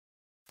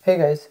Hey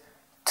guys,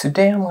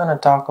 today I'm going to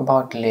talk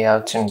about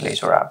layouts in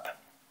Blazor app.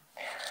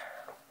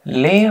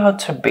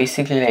 Layouts are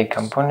basically like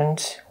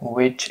components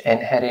which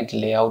inherit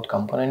layout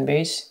component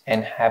base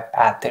and have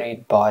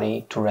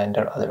 @body to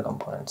render other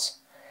components.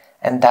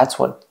 And that's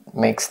what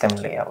makes them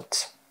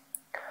layouts.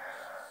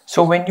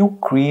 So when you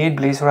create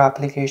Blazor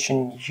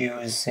application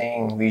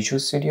using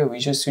Visual Studio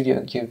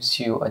gives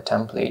you a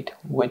template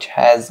which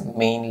has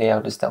main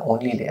layout is the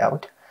only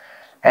layout,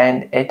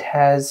 and it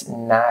has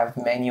nav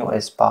menu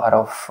as part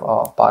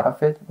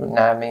of it.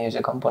 Nav menu is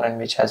a component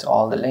which has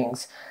all the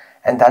links,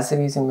 and that's the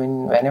reason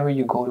whenever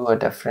you go to a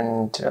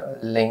different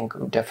link,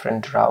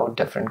 different route,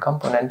 different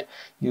component,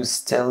 you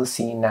still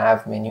see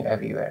nav menu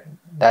everywhere.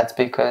 That's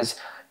because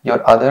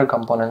your other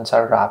components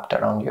are wrapped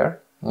around your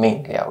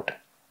main layout.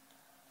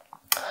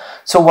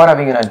 So what are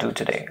we going to do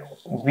today?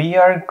 We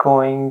are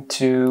going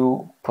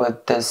to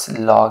put this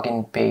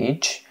login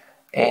page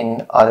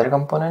in other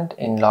component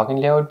in login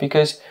layout,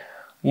 because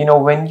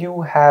when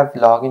you have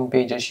login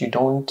pages, you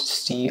don't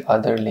see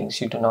other links.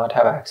 You do not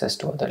have access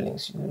to other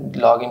links.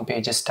 Login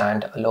pages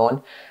stand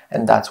alone,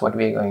 and that's what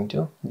we're going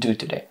to do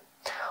today.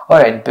 All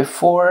right,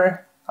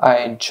 before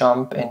I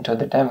jump into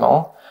the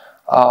demo,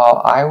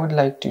 I would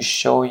like to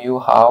show you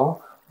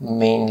how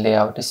main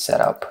layout is set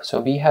up.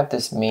 So we have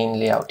this main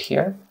layout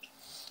here,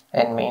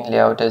 and main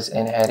layout is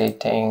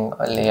inheriting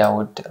a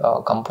layout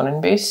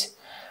component base.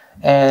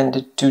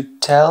 And to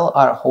tell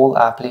our whole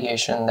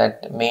application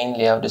that main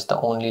layout is the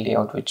only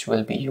layout which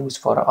will be used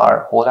for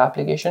our whole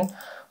application,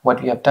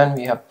 what we have done,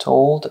 we have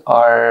told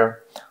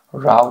our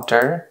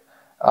router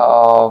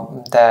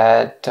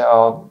that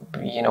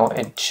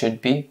it should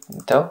be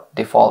the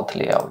default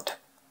layout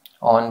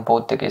on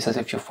both the cases,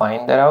 if you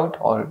find that out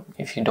or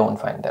if you don't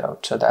find that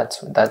out. So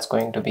that's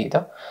going to be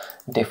the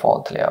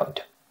default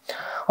layout.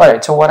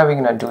 Alright, so what are we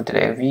going to do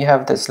today? We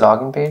have this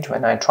login page.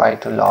 When I try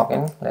to log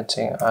in, let's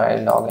say I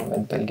log in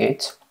with Bill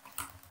Gates,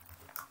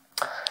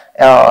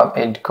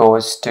 it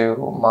goes to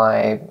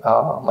my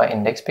my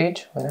index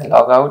page. When I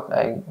log out,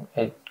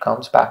 it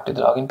comes back to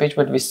the login page,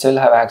 but we still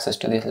have access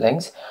to these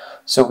links.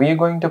 So we are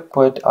going to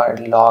put our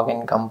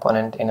login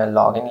component in a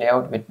login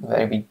layout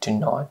where we do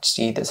not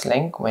see this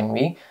link when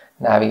we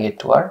navigate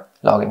to our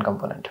login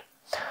component.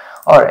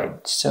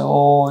 Alright,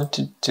 so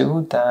to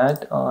do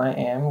that, I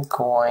am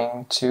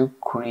going to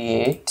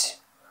create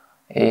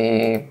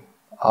a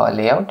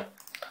layout.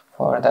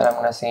 For that, I'm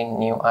going to say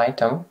new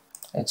item.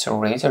 It's a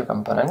razor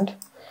component,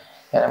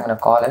 and I'm going to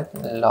call it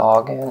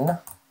login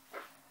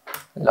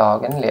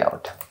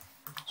layout.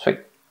 Sweet.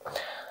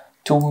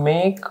 To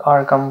make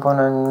our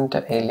component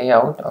a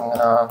layout,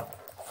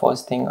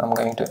 first thing I'm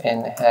going to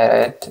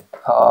inherit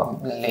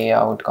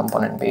layout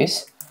component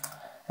base,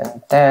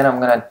 and then I'm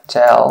going to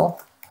tell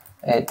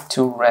it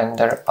to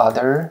render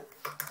other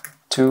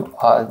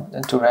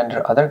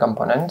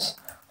components.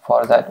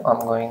 For that, I'm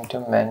going to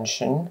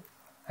mention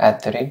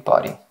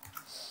 @body.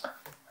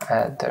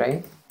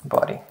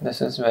 @body.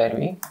 This is where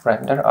we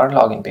render our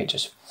login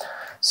pages.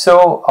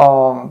 So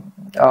I'm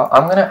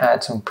gonna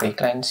add some break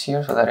lines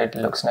here so that it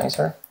looks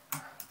nicer.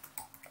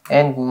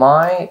 And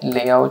my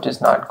layout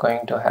is not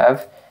going to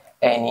have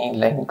any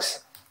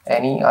links,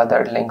 any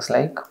other links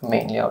like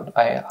main layout.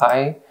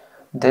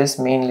 This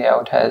main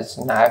layout has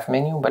nav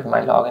menu, but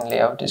my login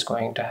layout is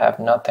going to have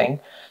nothing,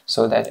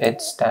 so that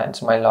it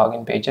stands my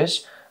login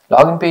pages.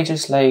 Login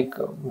pages like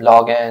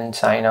login,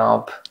 sign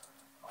up,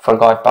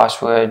 forgot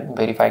password,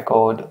 verify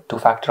code,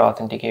 two-factor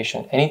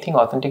authentication, anything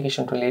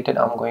authentication related,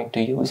 I'm going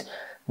to use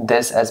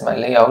this as my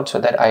layout so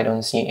that I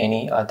don't see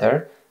any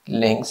other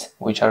links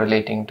which are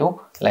relating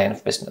to line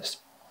of business.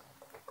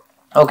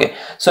 Okay,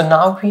 so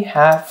now we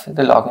have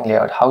the login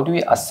layout. How do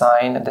we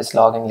assign this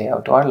login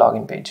layout to our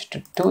login page?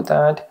 To do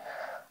that,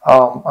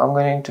 I'm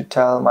going to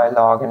tell my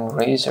login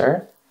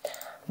razor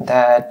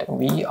that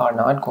we are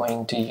not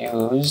going to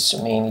use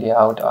main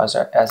layout as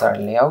our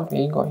layout.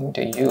 We're going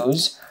to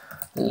use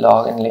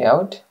login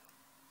layout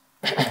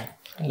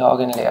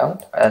login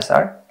layout as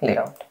our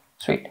layout.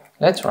 Sweet.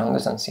 Let's run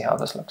this and see how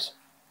this looks.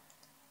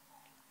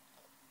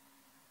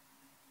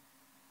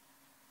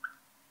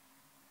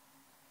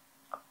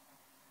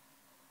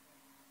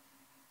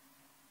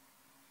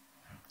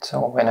 So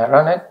when I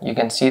run it, you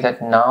can see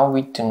that now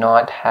we do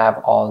not have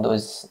all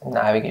those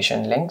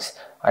navigation links.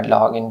 Our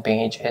login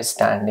page is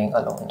standing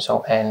alone.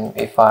 So, and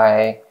if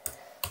I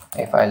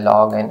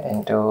log in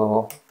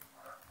into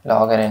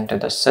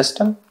the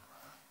system,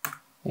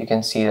 you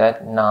can see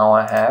that now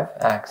I have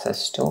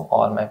access to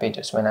all my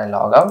pages. When I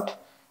log out,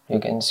 you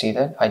can see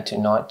that I do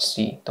not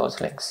see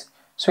those links.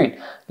 Sweet.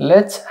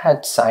 Let's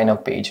add sign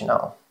up page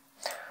now.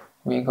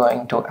 We're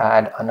going to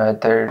add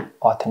another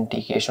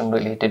authentication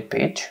related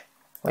page,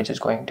 which is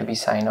going to be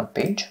sign up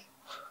page,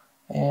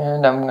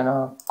 and I'm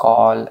gonna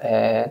call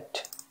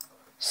it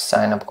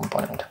sign up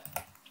component.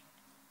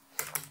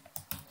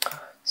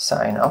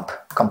 Sign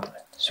up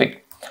component. Sweet.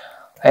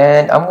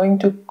 And I'm going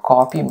to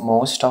copy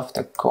most of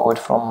the code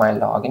from my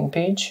login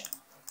page,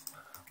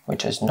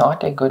 which is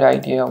not a good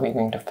idea. We're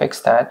going to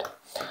fix that,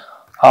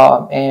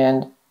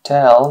 and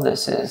tell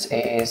this is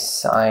a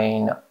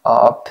sign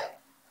up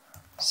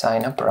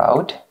sign up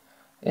route,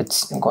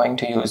 it's going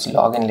to use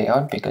login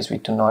layout because we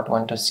do not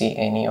want to see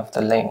any of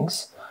the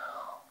links.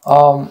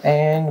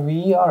 And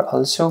we are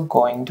also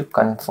going to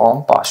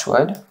confirm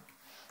password.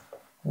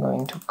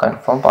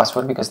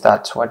 Because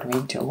that's what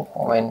we do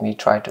when we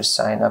try to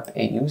sign up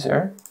a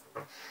user.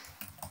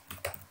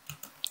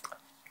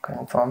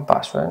 Confirm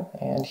password,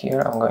 and here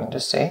I'm going to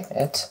say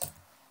it's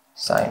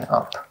sign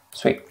up.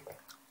 Sweet.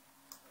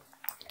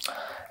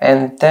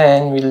 And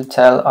then we'll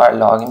tell our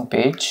login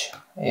page,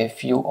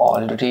 if you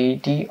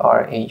already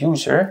are a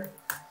user,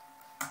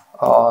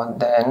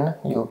 then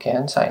you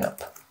can sign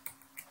up.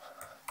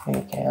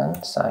 You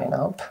can sign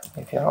up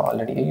if you're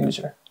already a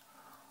user.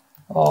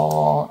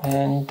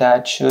 And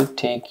that should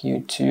take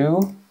you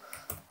to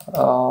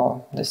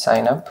the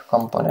sign up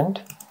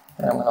component,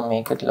 and I'm gonna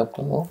make it look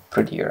a little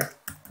prettier.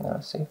 I'm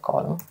gonna say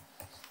column.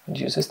 It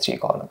uses 3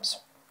 columns.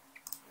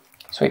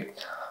 Sweet.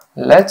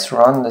 Let's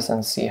run this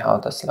and see how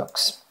this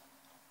looks.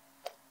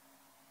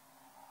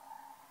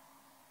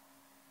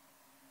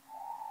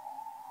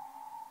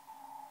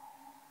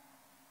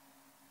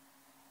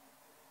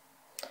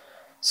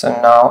 So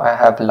now I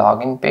have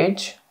login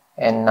page,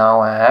 and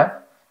now I have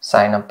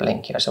sign up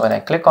link here. So when I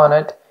click on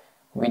it,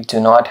 we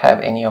do not have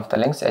any of the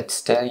links. It's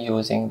still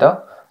using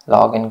the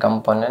login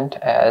component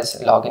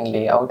as login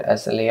layout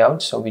as the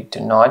layout, so we do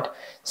not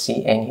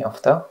see any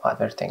of the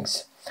other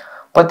things.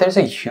 But there's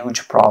a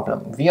huge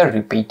problem. We are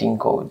repeating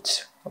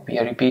codes.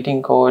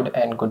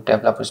 And good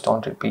developers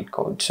don't repeat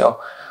code.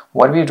 So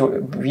what we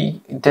do,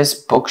 this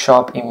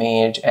bookshop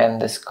image and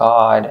this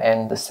card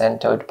and the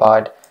centered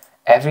part,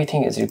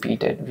 everything is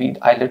repeated.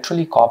 I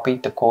literally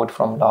copied the code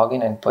from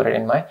login and put it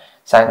in my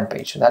sign up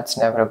page. That's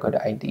never a good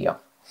idea.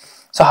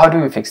 So how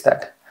do we fix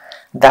that?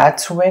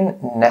 That's when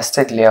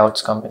nested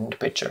layouts come into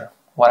picture.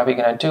 What are we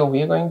going to do?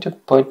 We are going to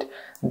put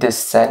this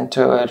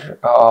center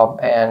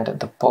and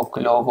the book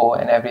logo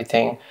and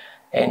everything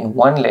in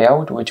one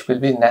layout, which will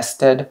be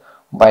nested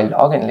by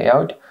login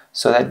layout,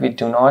 so that we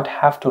do not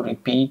have to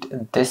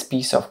repeat this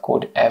piece of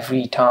code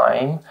every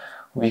time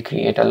we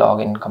create a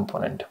login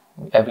component.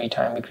 Every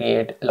time we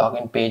create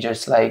login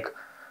pages like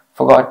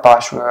forgot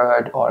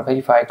password or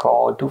verify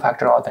code,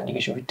 two-factor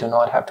authentication, we do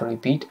not have to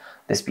repeat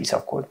this piece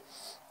of code.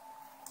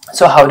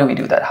 So how do we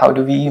do that? How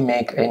do we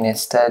make a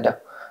nested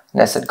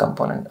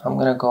component? I'm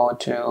gonna go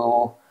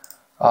to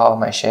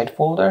my shared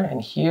folder,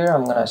 and here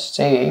I'm gonna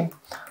say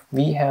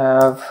we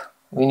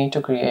need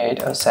to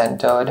create a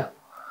centered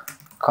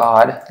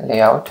card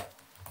layout,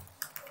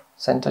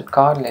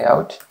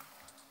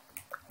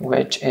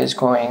 which is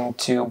going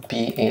to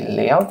be a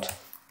layout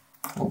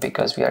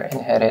because we are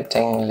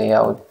inheriting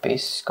layout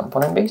base,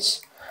 component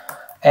base,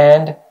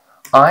 and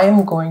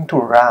I'm going to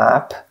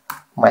wrap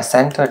my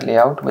centered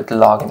layout with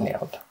login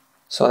layout,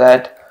 so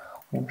that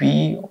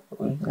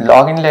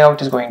login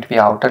layout is going to be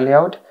outer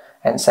layout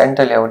and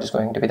center layout is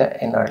going to be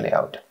the inner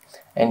layout.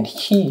 And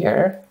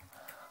here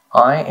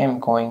I am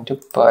going to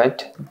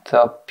put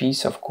the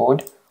piece of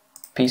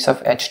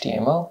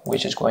HTML,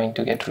 which is going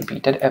to get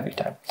repeated every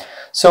time.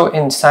 So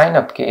in sign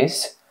up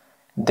case,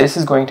 this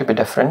is going to be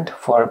different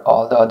for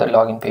all the other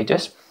login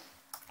pages.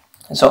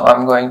 So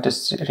I'm going to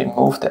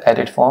remove the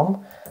edit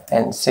form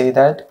and say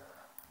that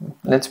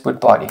let's put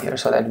body here,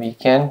 so that we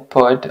can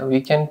put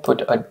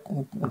a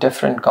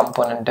different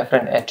component,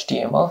 different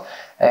HTML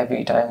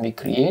every time we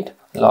create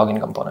login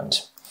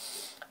components.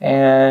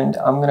 And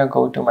I'm gonna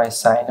go to my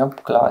sign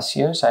up class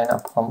here, sign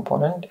up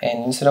component,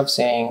 and instead of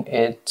saying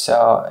it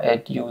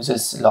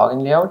uses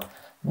login layout,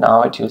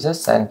 now it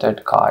uses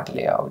centered card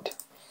layout.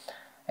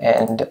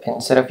 And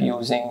instead of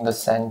using the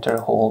center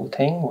whole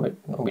thing,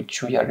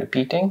 which we are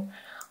repeating,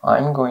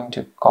 I'm going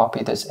to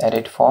copy this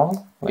edit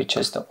form, which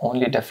is the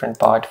only different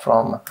part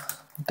from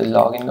the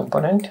login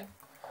component,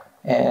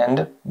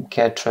 and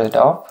get rid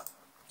of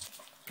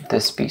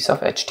this piece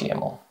of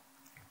HTML.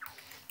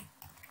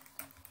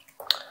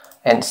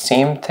 And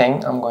same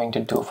thing I'm going to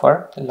do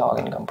for the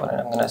login component.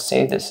 I'm going to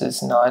say this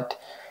is not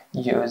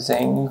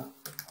using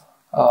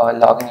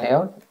login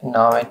layout.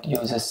 Now it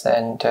uses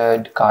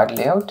centered card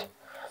layout,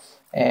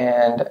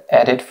 and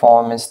edit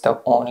form is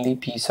the only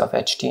piece of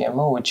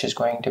HTML which is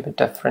going to be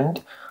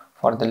different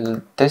for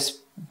this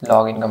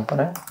login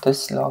component,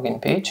 this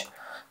login page.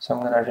 So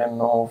I'm going to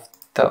remove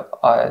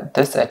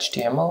this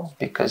HTML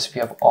because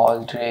we have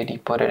already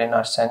put it in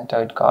our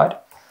centered card,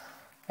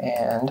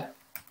 and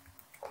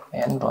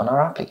run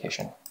our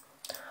application.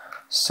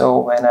 So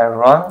when I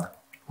run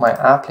my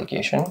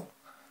application,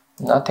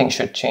 nothing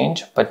should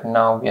change, but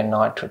now we are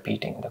not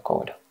repeating the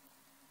code.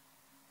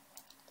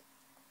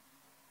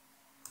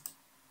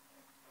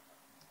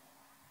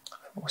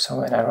 So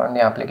when I run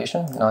the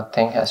application,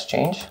 nothing has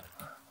changed.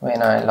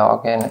 When I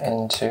log in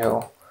as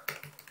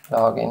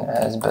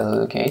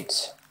Bill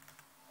Gates,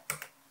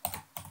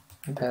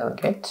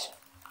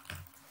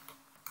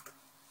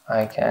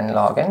 I can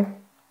log in.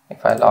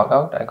 If I log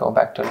out, I go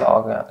back to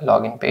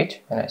login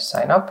page. When I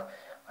sign up,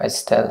 I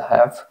still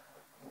have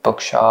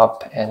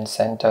bookshop and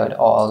centered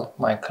all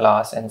my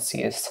class and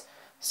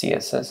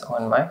CSS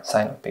on my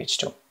sign up page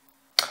too.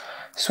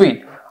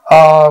 Sweet.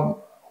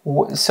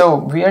 So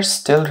we are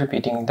still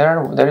repeating.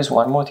 There is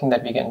one more thing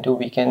that we can do.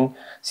 We can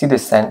see the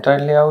center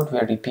layout.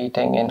 We're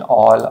repeating in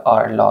all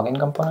our login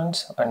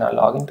components and our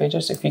login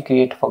pages. If we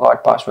create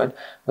forgot password,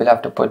 we'll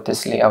have to put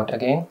this layout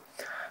again.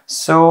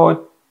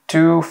 So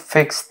to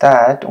fix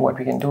that, what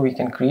we can do, we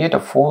can create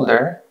a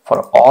folder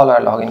for all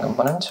our login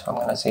components. I'm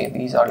going to say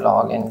these are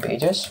login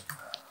pages.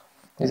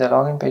 These are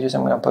login pages.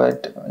 I'm going to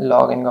put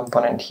login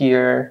component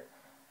here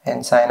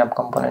and sign up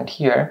component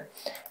here.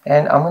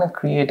 And I'm going to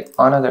create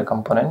another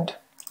component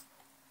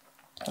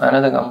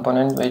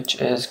which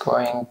is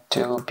going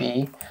to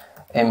be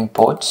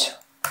imports,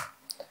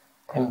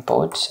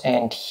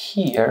 and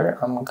here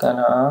I'm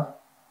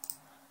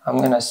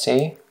gonna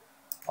say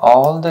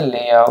all the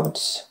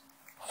layouts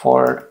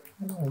for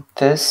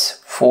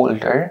this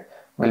folder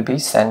will be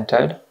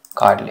centered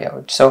card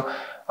layout. So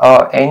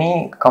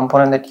any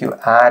component that you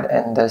add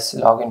in this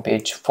login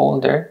page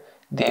folder,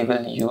 they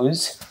will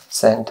use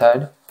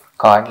centered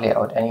card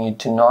layout, and you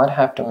do not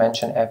have to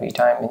mention every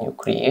time when you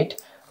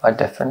create a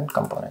different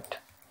component.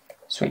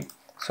 Sweet.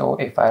 So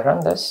if I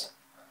run this,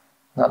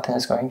 nothing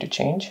is going to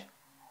change.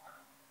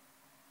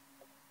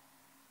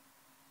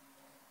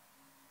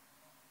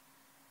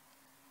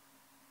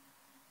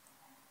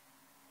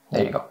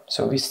 There you go.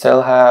 So we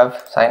still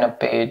have sign up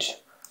page,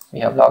 we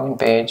have login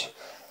page,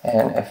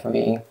 and if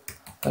we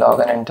log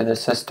in into the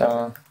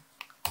system,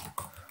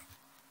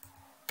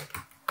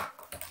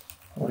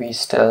 we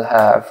still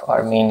have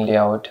our main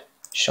layout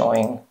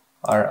showing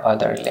our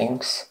other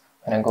links.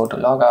 When I go to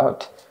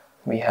logout,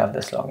 we have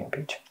this login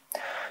page.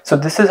 So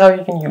this is how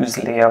you can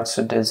use layouts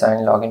to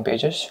design login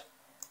pages.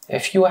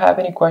 If you have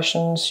any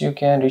questions, you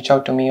can reach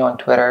out to me on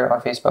Twitter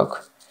or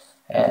Facebook.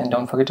 And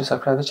don't forget to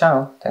subscribe to the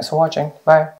channel. Thanks for watching. Bye.